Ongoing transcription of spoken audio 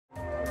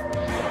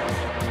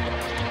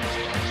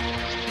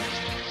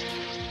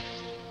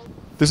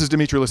This is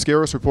Dimitri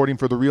Lascari reporting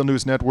for the Real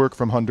News Network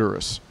from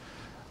Honduras.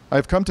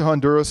 I've come to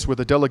Honduras with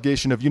a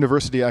delegation of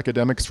university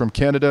academics from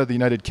Canada, the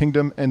United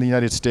Kingdom, and the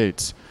United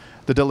States.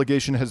 The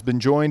delegation has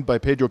been joined by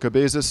Pedro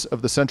Cabezas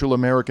of the Central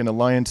American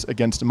Alliance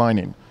Against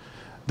Mining.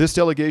 This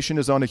delegation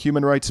is on a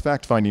human rights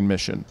fact-finding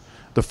mission.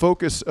 The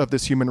focus of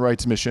this human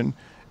rights mission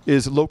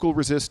is local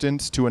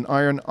resistance to an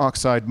iron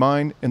oxide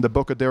mine in the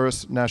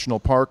Bocaderos National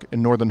Park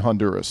in northern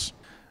Honduras.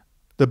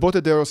 The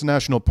Bocaderos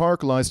National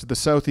Park lies to the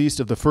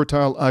southeast of the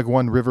fertile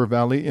Aguan River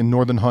Valley in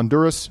northern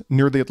Honduras,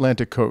 near the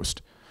Atlantic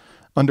coast.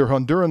 Under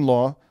Honduran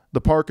law,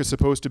 the park is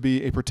supposed to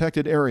be a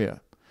protected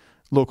area.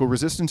 Local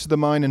resistance to the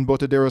mine in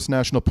Bocaderos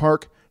National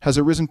Park has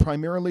arisen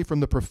primarily from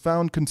the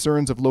profound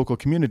concerns of local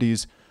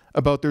communities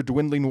about their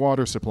dwindling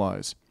water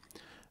supplies.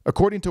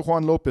 According to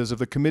Juan Lopez of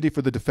the Committee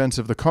for the Defense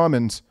of the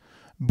Commons,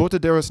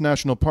 Bocaderos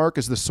National Park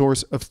is the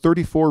source of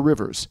 34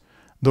 rivers.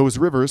 Those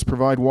rivers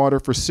provide water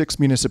for 6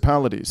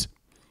 municipalities.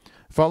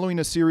 Following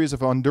a series of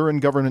Honduran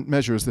government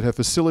measures that have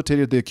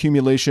facilitated the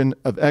accumulation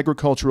of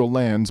agricultural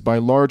lands by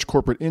large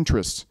corporate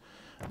interests,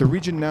 the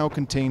region now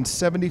contains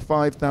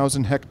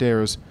 75,000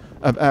 hectares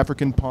of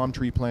African palm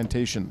tree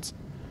plantations.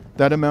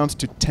 That amounts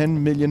to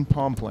 10 million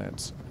palm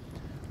plants.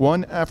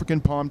 One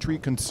African palm tree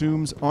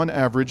consumes, on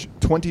average,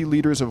 20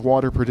 liters of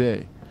water per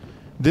day.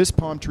 This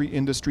palm tree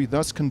industry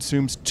thus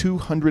consumes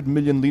 200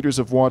 million liters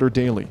of water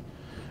daily.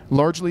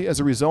 Largely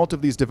as a result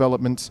of these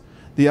developments,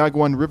 the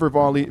Aguan River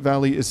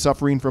Valley is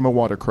suffering from a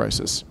water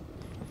crisis.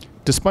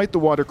 Despite the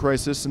water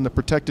crisis and the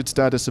protected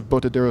status of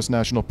Bocaderos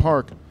National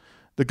Park,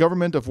 the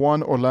government of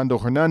Juan Orlando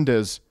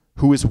Hernandez,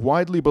 who is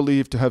widely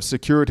believed to have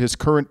secured his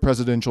current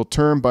presidential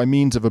term by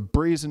means of a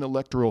brazen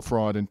electoral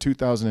fraud in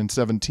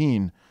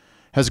 2017,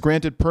 has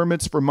granted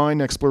permits for mine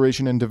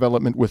exploration and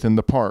development within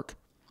the park.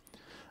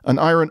 An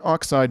iron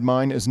oxide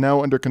mine is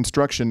now under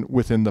construction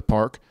within the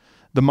park.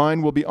 The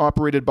mine will be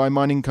operated by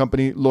mining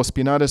company Los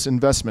Pinares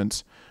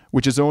Investments,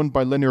 which is owned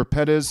by Leonor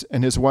Perez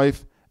and his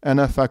wife,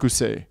 Ana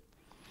Facussé.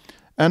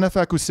 Ana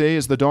Facussé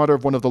is the daughter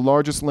of one of the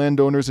largest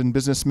landowners and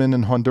businessmen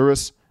in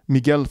Honduras,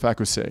 Miguel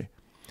Facussé.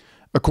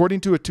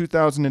 According to a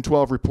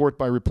 2012 report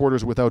by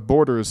Reporters Without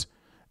Borders,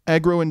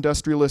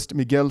 agro-industrialist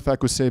Miguel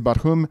Facussé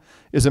Barhum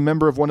is a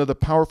member of one of the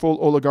powerful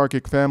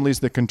oligarchic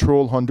families that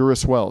control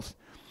Honduras wealth.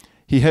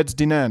 He heads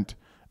Dinant,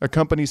 a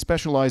company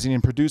specializing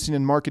in producing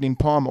and marketing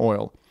palm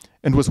oil,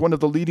 and was one of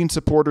the leading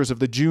supporters of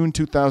the June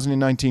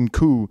 2019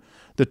 coup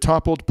that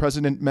toppled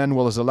President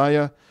Manuel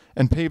Zelaya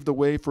and paved the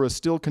way for a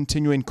still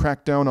continuing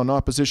crackdown on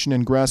opposition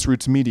and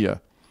grassroots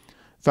media.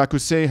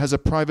 Facussé has a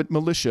private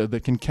militia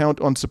that can count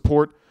on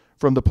support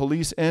from the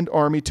police and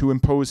army to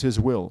impose his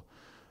will.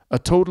 A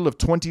total of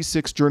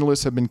 26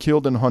 journalists have been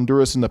killed in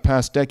Honduras in the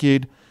past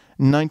decade,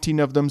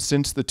 19 of them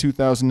since the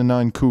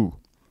 2009 coup.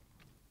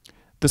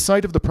 The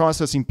site of the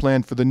processing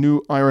plant for the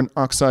new iron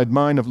oxide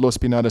mine of Los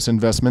Pinares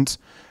Investments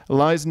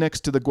lies next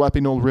to the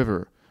Guapinol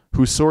River,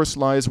 whose source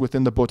lies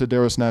within the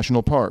Bocaderos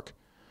National Park.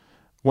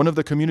 One of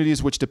the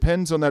communities which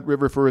depends on that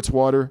river for its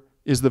water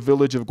is the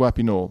village of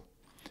Guapinol.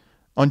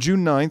 On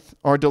June 9th,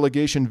 our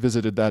delegation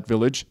visited that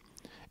village,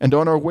 and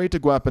on our way to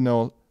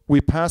Guapinol,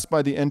 we passed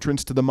by the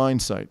entrance to the mine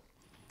site.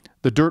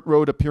 The dirt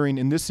road appearing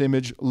in this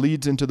image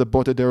leads into the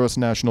Bocaderos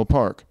National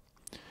Park.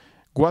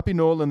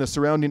 Guapinol and the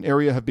surrounding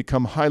area have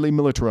become highly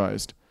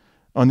militarized.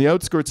 On the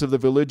outskirts of the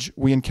village,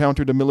 we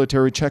encountered a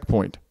military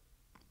checkpoint.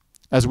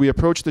 As we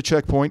approached the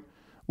checkpoint,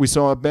 we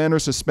saw a banner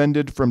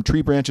suspended from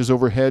tree branches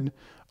overhead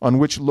on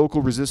which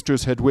local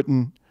resistors had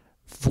written,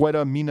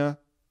 "Fuera mina,"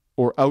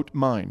 or "Out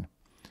mine."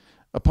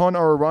 Upon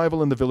our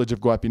arrival in the village of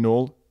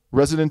Guapinol,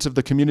 residents of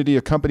the community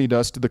accompanied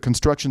us to the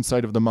construction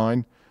site of the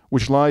mine,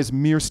 which lies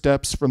mere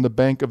steps from the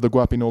bank of the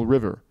Guapinol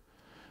River.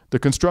 The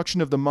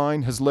construction of the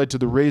mine has led to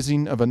the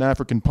raising of an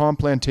African palm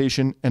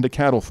plantation and a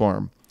cattle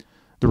farm,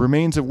 the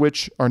remains of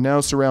which are now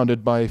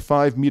surrounded by a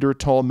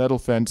 5-meter-tall metal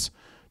fence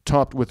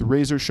topped with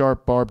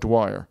razor-sharp barbed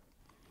wire.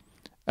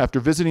 After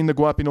visiting the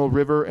Guapinol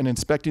River and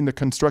inspecting the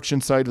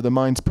construction site of the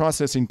mine's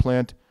processing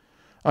plant,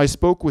 I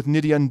spoke with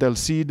Nidian Del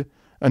Cid,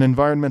 an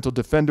environmental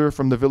defender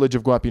from the village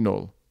of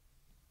Guapinol.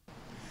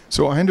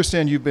 So I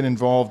understand you've been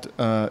involved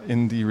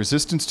in the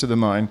resistance to the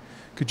mine.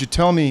 Could you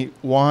tell me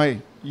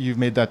why you've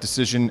made that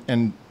decision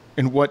and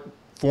in what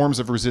forms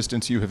of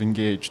resistance you have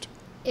engaged?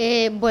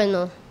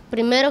 Bueno,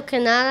 primero que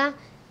nada,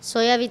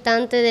 soy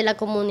habitante de la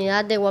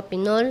comunidad de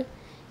Guapinol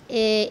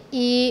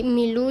y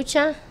mi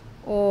lucha,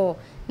 o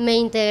me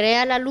integré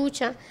a la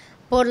lucha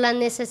por la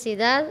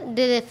necesidad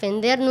de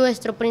defender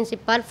nuestra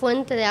principal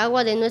fuente de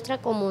agua de nuestra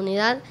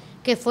comunidad,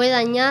 que fue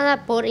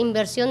dañada por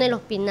inversión en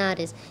los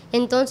pinares.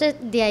 Entonces,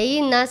 de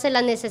ahí nace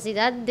la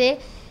necesidad de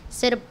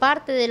ser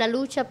parte de la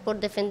lucha por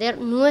defender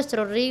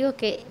nuestros ríos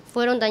que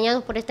fueron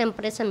dañados por esta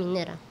empresa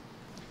minera.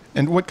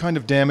 And what kind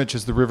of damage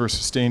has the river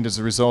sustained as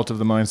a result of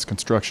the mine's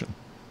construction?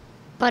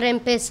 Para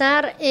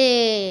empezar,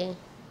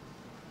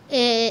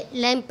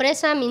 la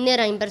empresa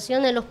minera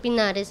Inversión en los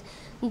Pinares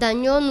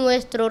dañó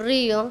nuestro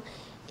río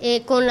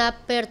con la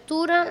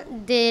apertura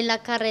de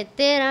la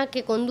carretera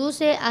que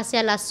conduce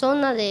hacia la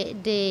zona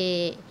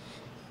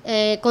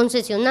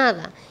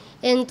concesionada.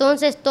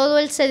 Entonces todo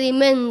el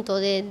sedimento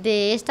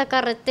de esta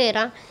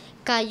carretera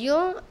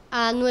cayó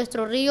a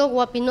nuestro río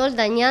Guapinol,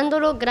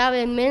 dañándolo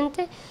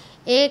gravemente,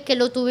 que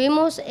lo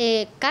tuvimos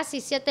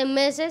casi 7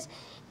 meses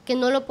que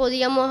no lo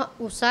podíamos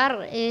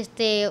usar.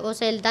 O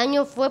sea, el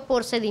daño fue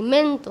por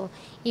sedimento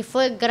y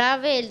fue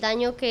grave el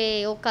daño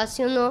que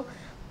ocasionó,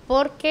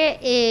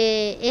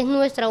 porque es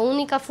nuestra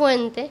única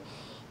fuente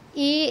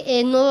y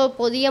no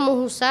podíamos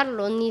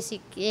usarlo ni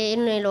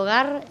siquiera en el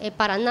hogar,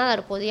 para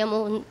nada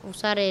podíamos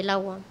usar el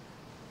agua.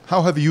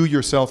 How have you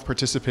yourself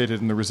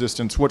participated in the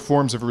resistance? What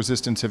forms of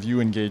resistance have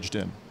you engaged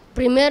in?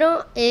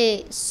 Primero,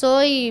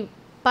 soy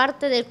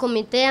parte del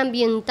comité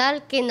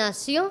ambiental que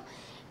nació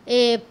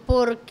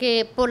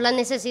por la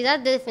necesidad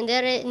de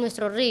defender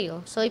nuestro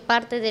río. Soy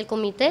parte del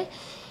comité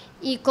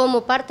y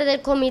como parte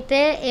del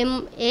comité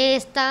he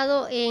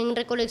estado en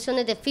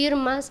recolecciones de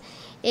firmas,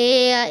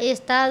 he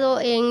estado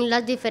en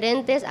las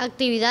diferentes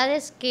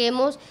actividades que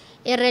hemos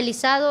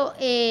realizado,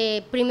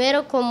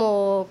 primero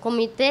como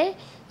comité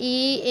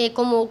y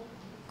como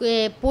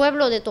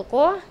pueblo de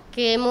Tocoa,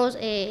 que hemos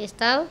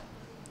estado.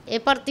 He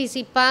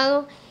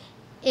participado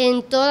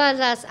en todas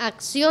las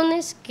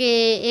acciones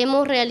que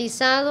hemos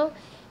realizado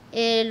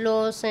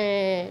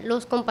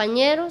los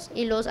compañeros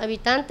y los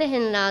habitantes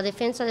en la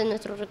defensa de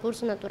nuestros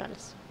recursos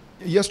naturales.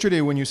 Yesterday,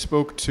 when you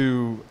spoke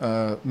to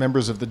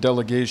members of the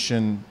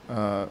delegation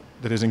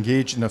that is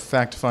engaged in a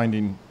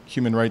fact-finding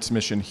human rights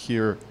mission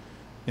here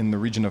in the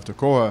region of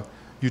Tocoa,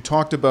 you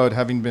talked about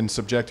having been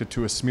subjected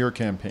to a smear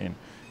campaign.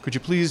 Could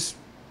you please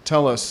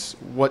tell us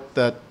what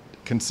that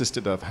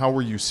consisted of? How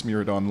were you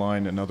smeared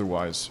online and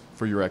otherwise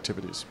for your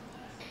activities?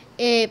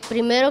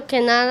 Primero que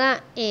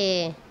nada,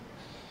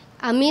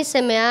 a mí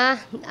se me ha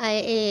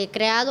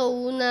creado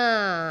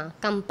una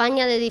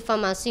campaña de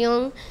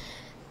difamación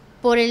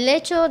por el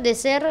hecho de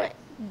ser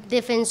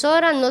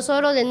defensora no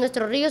solo de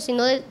nuestros ríos,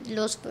 sino de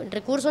los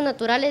recursos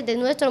naturales de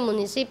nuestro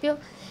municipio.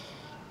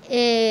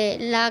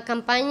 La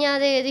campaña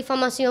de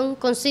difamación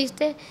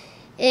consiste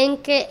en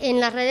que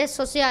en las redes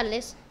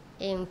sociales,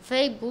 en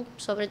Facebook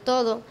sobre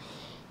todo,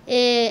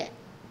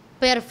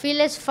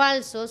 perfiles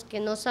falsos que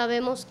no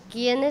sabemos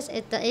quiénes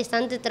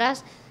están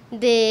detrás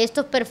de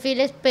estos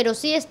perfiles, pero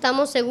sí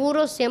estamos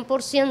seguros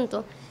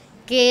 100%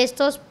 que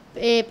estas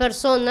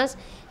personas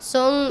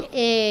son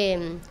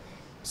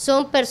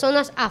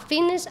personas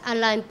afines a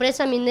la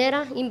empresa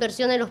minera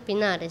Inversión en los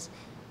Pinares.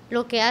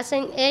 Lo que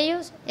hacen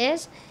ellos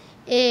es,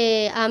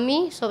 a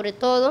mí sobre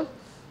todo,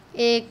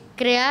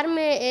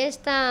 crearme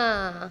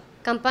esta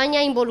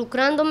campaña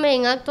involucrándome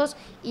en actos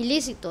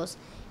ilícitos.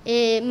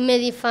 Me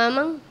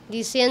difaman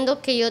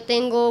diciendo que yo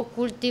tengo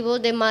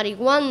cultivos de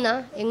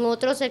marihuana en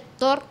otro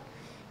sector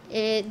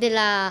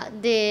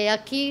de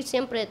aquí,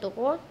 siempre de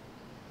Tocoa,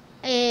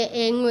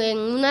 en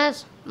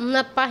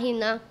una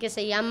página que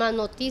se llama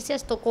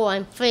Noticias Tocoa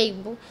en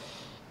Facebook.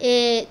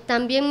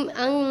 También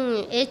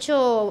han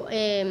hecho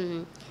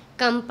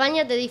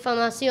campañas de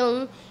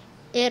difamación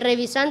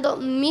revisando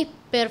mi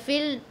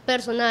perfil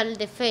personal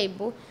de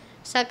Facebook,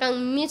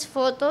 sacan mis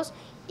fotos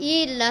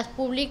y las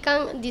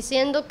publican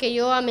diciendo que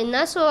yo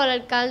amenazo al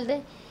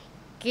alcalde,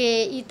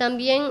 y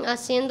también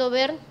haciendo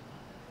ver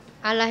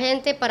a la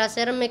gente, para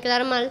hacerme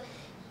quedar mal,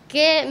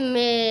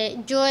 que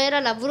yo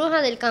era la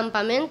bruja del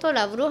campamento,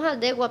 la bruja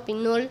de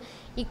Guapinol,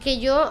 y que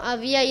yo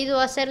había ido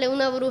a hacerle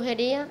una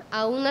brujería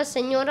a una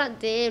señora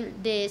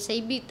de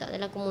Ceibita, de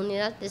la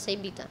comunidad de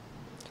Ceibita.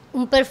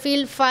 Un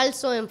perfil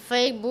falso en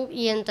Facebook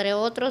y entre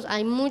otros,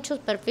 hay muchos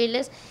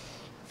perfiles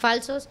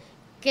falsos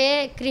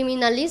que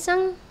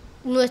criminalizan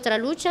nuestra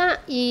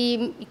lucha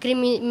y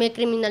me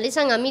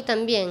criminalizan a mí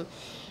también.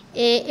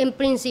 En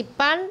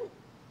principal,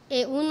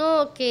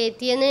 uno que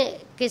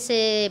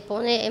se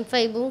pone en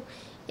Facebook,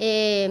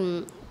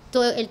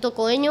 el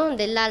tocoeño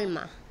del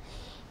alma.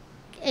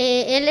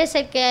 Él es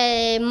el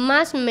que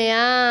más me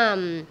ha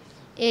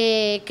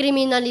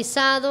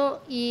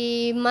criminalizado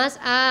y más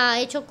ha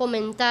hecho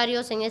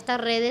comentarios en estas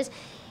redes,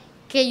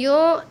 que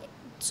yo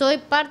soy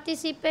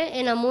partícipe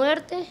en la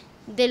muerte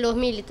de los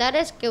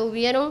militares que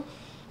hubieron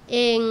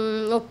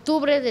en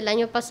octubre del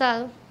año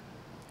pasado,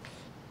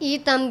 y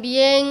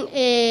también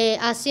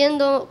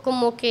haciendo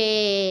como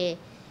que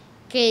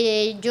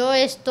yo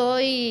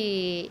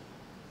estoy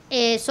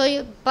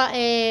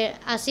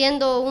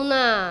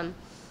haciendo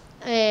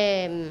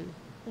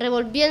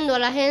revolviendo a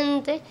la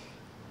gente.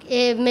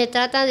 Me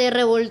trata de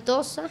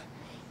revoltosa,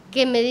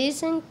 que me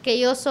dicen que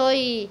yo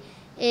soy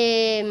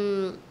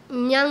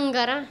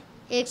ñángara,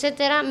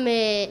 etcétera.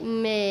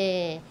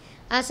 Me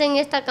hacen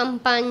esta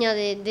campaña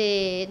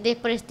de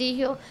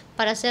desprestigio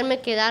para hacerme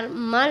quedar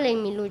mal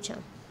en mi lucha.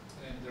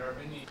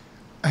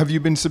 Have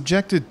you been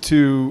subjected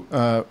to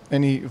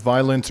any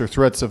violence or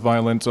threats of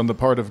violence on the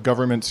part of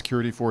government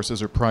security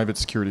forces or private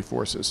security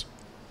forces?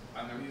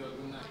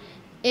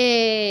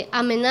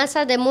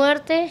 Amenazas de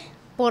muerte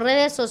por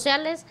redes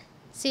sociales,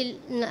 sí,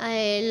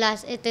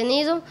 las he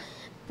tenido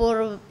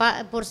por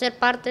ser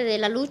parte de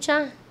la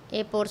lucha,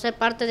 por ser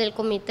parte del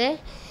comité.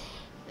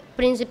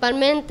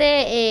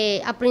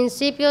 Principalmente a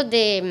principios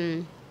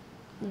de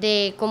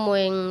como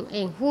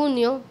en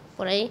junio,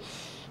 por ahí,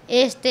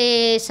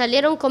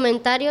 salieron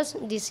comentarios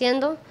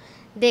diciendo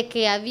de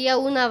que había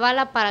una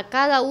bala para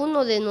cada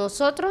uno de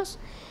nosotros,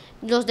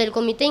 los del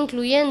comité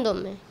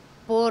incluyéndome,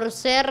 por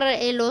ser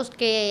los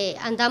que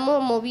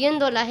andamos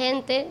moviendo a la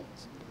gente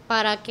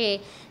para que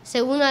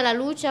se una a la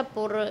lucha,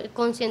 por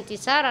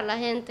concientizar a la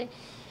gente.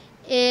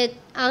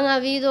 Han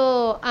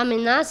habido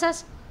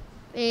amenazas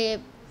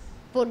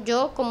por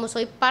yo, como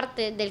soy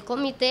parte del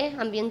comité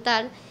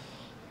ambiental,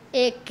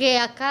 que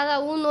a cada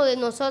uno de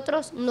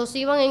nosotros nos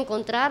iban a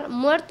encontrar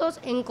muertos,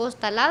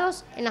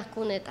 encostalados en las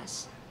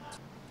cunetas.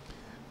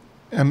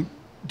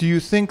 Do you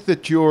think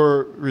that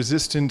your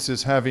resistance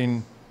is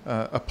having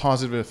a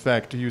positive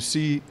effect? Do you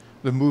see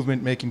the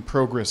movement making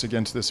progress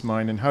against this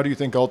mine, and how do you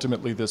think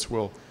ultimately this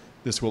will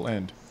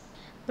end?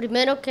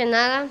 Primero que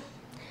nada,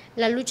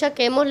 la lucha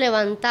que hemos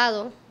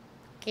levantado,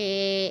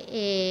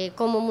 que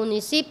como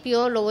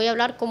municipio, lo voy a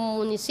hablar como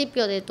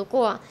municipio de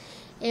Tocoa,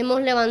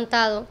 hemos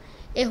levantado,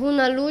 es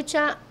una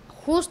lucha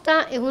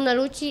justa, es una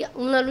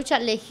lucha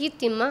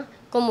legítima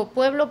como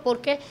pueblo,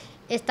 porque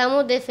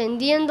estamos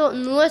defendiendo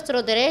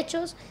nuestros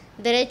derechos,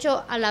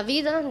 derecho a la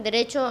vida,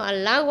 derecho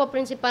al agua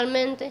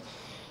principalmente,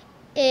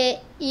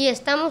 y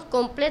estamos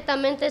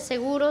completamente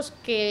seguros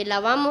que la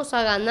vamos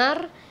a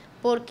ganar,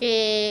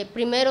 porque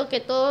primero que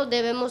todo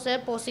debemos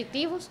ser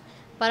positivos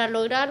para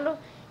lograrlo.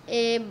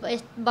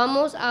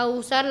 Vamos a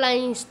usar la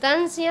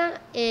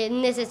instancia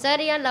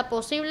necesaria, la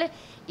posible,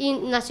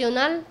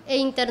 nacional e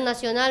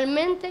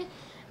internacionalmente,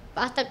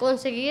 hasta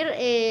conseguir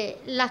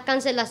las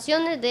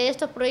cancelaciones de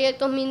estos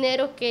proyectos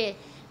mineros que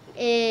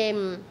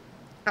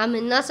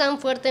amenazan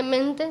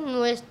fuertemente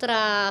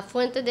nuestra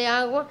fuente de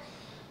agua,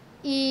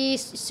 y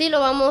sí lo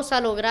vamos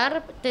a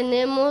lograr.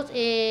 Tenemos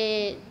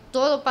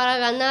todo para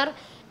ganar.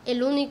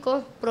 El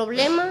único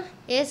problema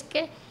es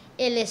que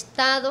el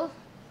Estado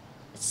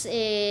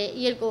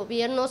y el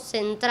gobierno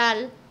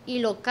central y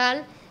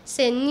local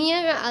se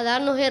niega a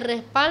darnos el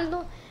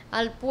respaldo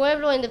al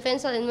pueblo en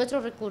defensa de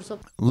nuestros recursos.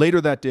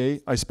 Later that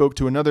day, I spoke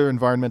to another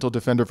environmental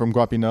defender from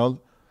Guapinol,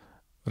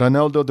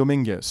 Ranaldo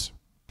Dominguez.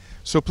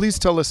 So please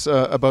tell us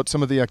about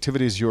some of the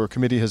activities your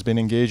committee has been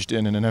engaged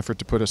in an effort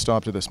to put a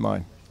stop to this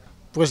mine.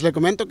 Pues le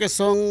comento que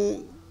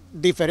son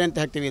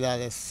diferentes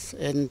actividades,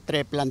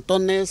 entre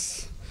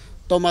plantones,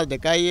 tomas de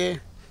calle,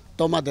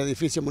 tomas de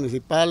edificio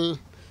municipal,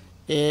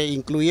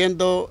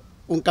 incluyendo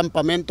un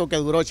campamento que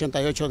duró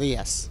 88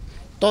 días.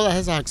 Todas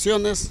esas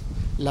acciones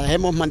las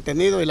hemos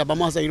mantenido y las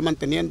vamos a seguir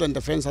manteniendo en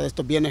defensa de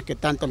estos bienes que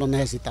tanto los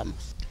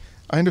necesitamos.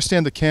 I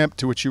understand the camp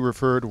to which you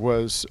referred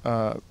was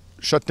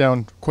shut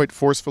down quite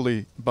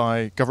forcefully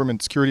by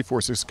government security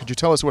forces. Could you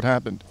tell us what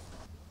happened?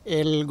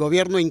 El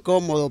gobierno,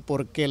 incómodo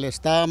porque le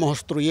estábamos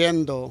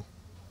obstruyendo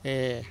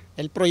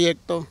el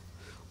proyecto,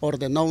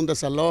 ordenó un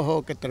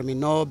desalojo que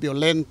terminó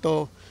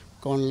violento,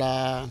 con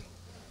la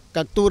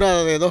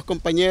captura de 2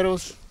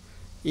 compañeros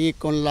y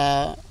con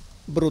la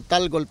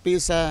brutal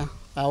golpiza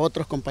a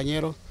otros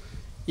compañeros,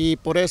 y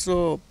por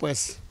eso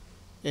pues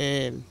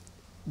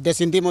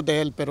descendimos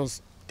de él, pero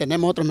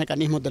tenemos otros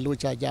mecanismos de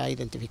lucha ya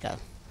identificados.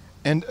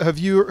 And have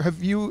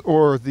you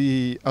or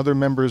the other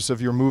members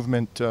of your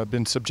movement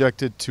been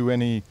subjected to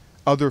any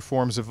other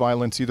forms of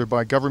violence, either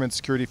by government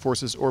security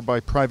forces or by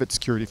private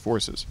security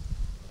forces?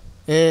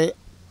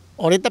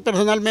 Ahorita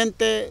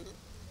personalmente,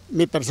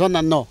 mi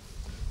persona no,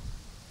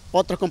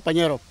 otros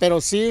compañeros, pero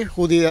sí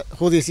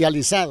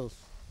judicializados.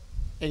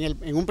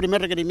 En un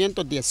primer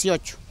requerimiento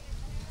 18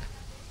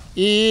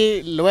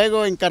 y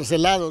luego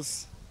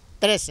encarcelados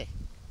 13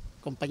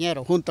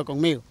 compañeros junto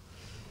conmigo.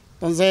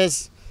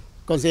 Entonces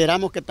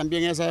consideramos que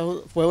también esa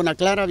fue una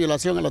clara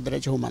violación a los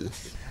derechos humanos.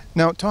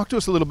 Now, talk to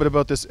us a little bit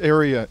about this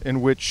area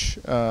in which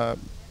the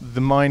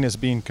mine is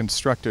being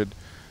constructed.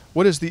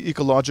 What is the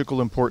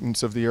ecological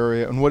importance of the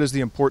area, and what is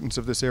the importance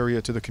of this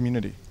area to the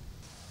community?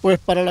 Pues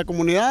para la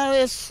comunidad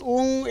es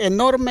un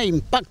enorme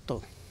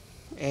impacto.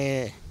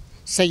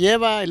 Se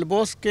lleva el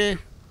bosque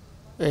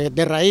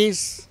de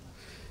raíz,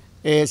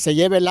 se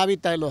lleva el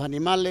hábitat de los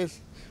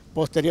animales.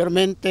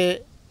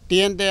 Posteriormente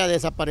tiende a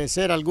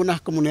desaparecer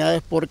algunas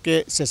comunidades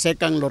porque se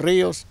secan los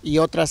ríos y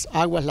otras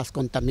aguas las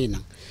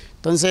contaminan.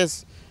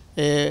 Entonces,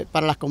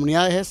 para las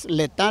comunidades es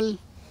letal,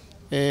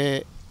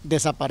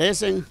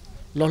 desaparecen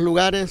los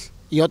lugares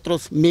y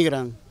otros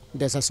migran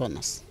de esas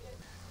zonas.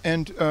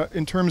 And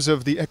in terms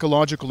of the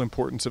ecological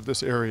importance of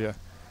this area,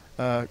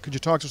 could you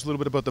talk to us a little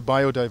bit about the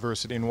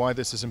biodiversity and why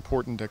this is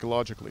important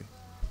ecologically?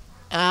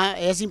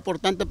 Es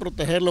importante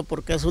protegerlo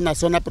porque es una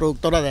zona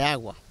productora de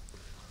agua.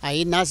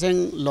 Ahí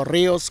nacen los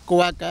ríos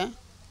Coaca,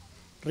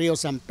 río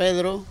San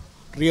Pedro,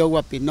 río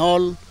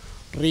Guapinol,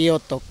 río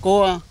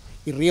Tocoa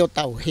y río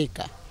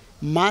Taujica,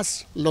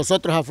 más los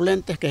otros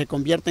afluentes que se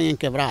convierten en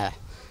quebradas.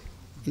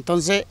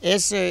 Entonces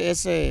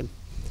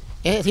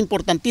es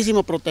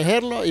importantísimo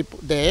protegerlo, y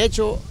de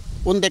hecho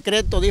un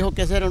decreto dijo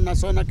que esa era una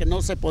zona que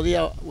no se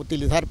podía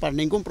utilizar para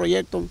ningún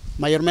proyecto,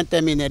 mayormente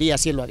de minería a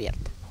cielo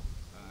abierto.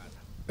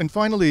 And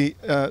finally,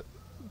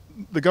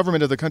 the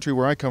government of the country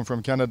where I come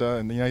from, Canada,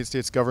 and the United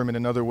States government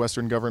and other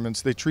Western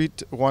governments, they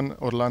treat Juan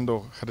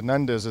Orlando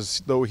Hernández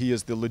as though he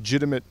is the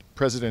legitimate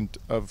president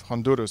of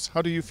Honduras.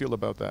 How do you feel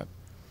about that?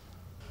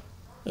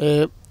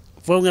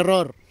 Fue un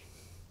error.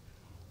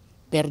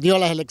 Perdió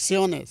las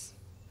elecciones.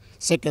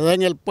 Se quedó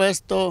en el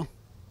puesto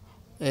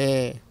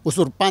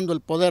usurpando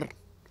el poder.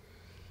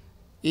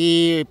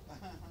 Y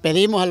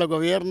pedimos a los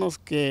gobiernos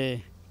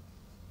que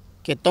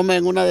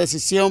tomen una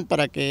decisión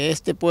para que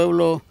este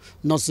pueblo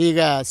no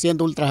siga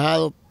siendo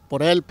ultrajado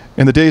por él.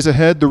 In the days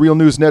ahead, the Real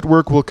News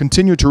Network will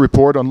continue to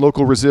report on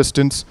local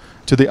resistance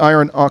to the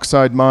iron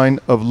oxide mine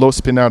of Los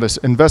Pinares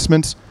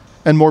Investments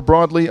and more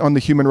broadly on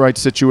the human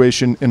rights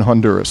situation in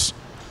Honduras.